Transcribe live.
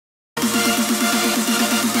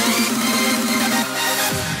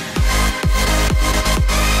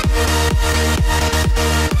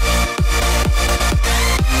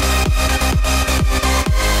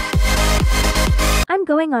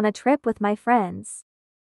going on a trip with my friends.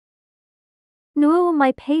 No,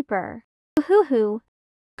 my paper. Hoo-hoo.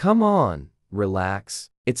 Come on, relax.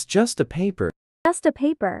 It's just a paper. Just a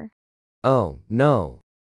paper. Oh, no.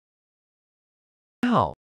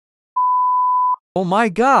 Ow. Oh my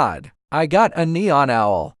God! I got a neon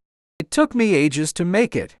owl. It took me ages to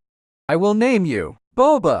make it. I will name you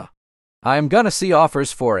Boba. I'm gonna see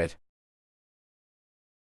offers for it.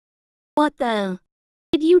 What the?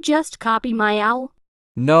 Did you just copy my owl?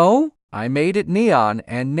 No, I made it neon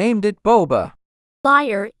and named it Boba.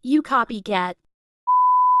 Liar, you copycat.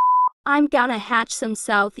 I'm gonna hatch some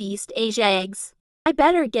Southeast Asia eggs. I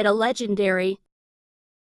better get a legendary.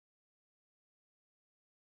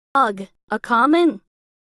 Ugh, a common?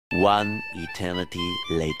 One eternity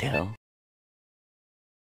later.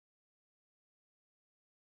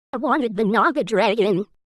 I wanted the Naga dragon.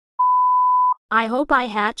 I hope I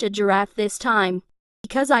hatch a giraffe this time,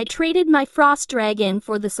 because I traded my frost dragon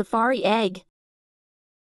for the safari egg.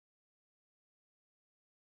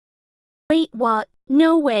 Wait, what?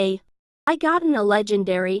 No way. I gotten a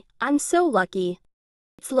legendary. I'm so lucky.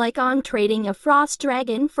 It's like I'm trading a frost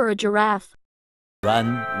dragon for a giraffe.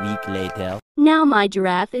 1 week later. Now my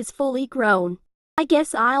giraffe is fully grown. I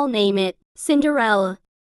guess I'll name it Cinderella.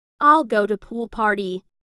 I'll go to pool party.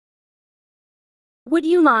 Would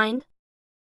you mind?